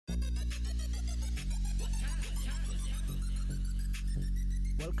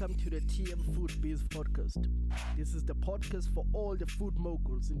Welcome to the TM Food Biz podcast. This is the podcast for all the food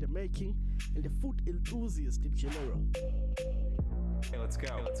moguls in the making and the food enthusiasts in general. Hey, let's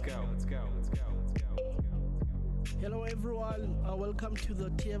go. Hello everyone, welcome to the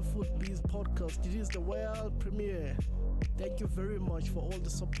TM Food Biz podcast. It is the world premiere. Thank you very much for all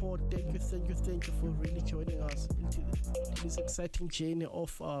the support. Thank you for really joining us into this exciting journey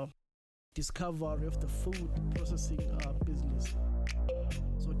of discovery of the food processing business.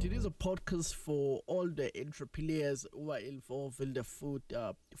 So it is a podcast for all the entrepreneurs who are involved in the food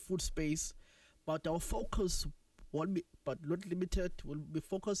space, but our focus won't be, but not limited. We'll be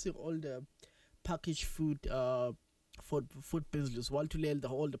focusing on the packaged food for food business. Want to learn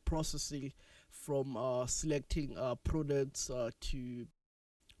all the processing from selecting products to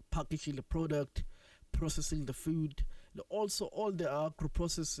packaging the product, processing the food, and also all the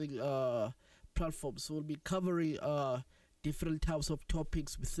agro-processing platforms. So we'll be covering different types of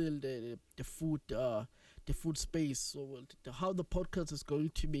topics within the food space. So how the podcast is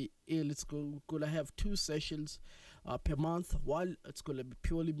going to be, it's going to have 2 sessions per month. One, it's going to be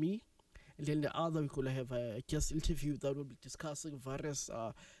purely me, and then the other, we're going to have a guest interview that will be discussing various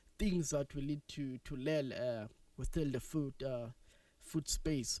things that we need to learn within the food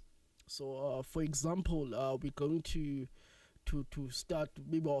space. So, for example, we're going to start,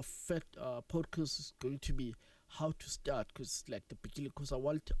 maybe our first podcast is going to be how to start, because like the beginning, because I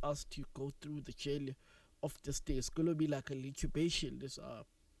want us to go through the journey of this day. It's going to be like an incubation, this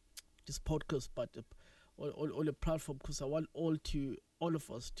podcast, but on a platform, because I want all of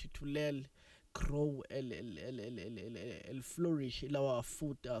us to learn, grow, and flourish in our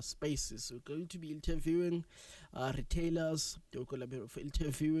food spaces. We're going to be interviewing retailers. We're going to be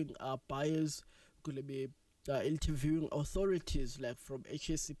interviewing buyers. We're going to be interviewing authorities like from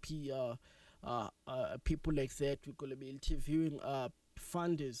HACCP, people like that. We're going to be interviewing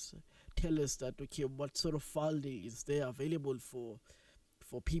funders. Tell us that, okay, what sort of funding is there available for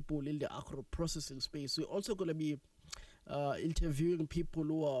people in the agro processing space. We're also going to be interviewing people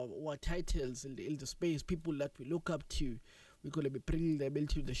who are titles in the space, people that we look up to. We're going to be bringing them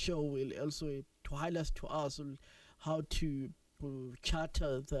into the show. We'll also to highlight to us how to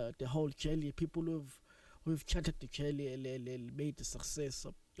charter the whole journey, people who've charted the journey and made the success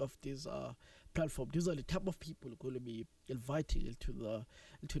of this platform. These are the type of people we're going to be inviting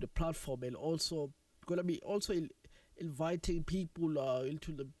into the platform, and also going to be inviting people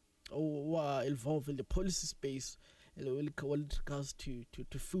who are involved in the policy space, and when it comes to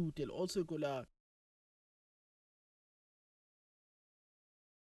food, and also going to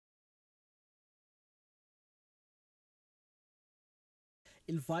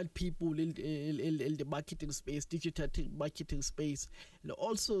invite people in the marketing space, digital marketing space, and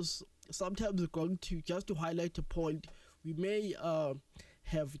also sometimes we're going to, just to highlight a point, we may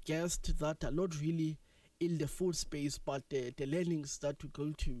have guests that are not really in the food space, but the learnings that we're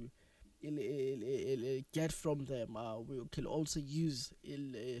going to get from them, we can also use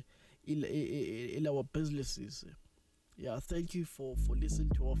in our businesses. Yeah, thank you for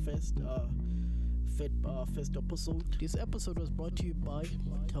listening to our first episode. This episode was brought to you by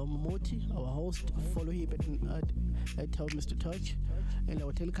Tom Moti, our host. Follow him at Mr. Touch, and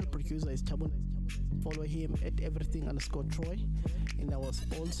our technical producer is Tabu. Follow him at everything_Troy, and our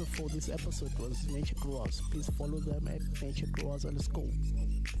sponsor for this episode was Nature Growers. Please follow them at Nature Growers_.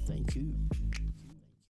 Thank you.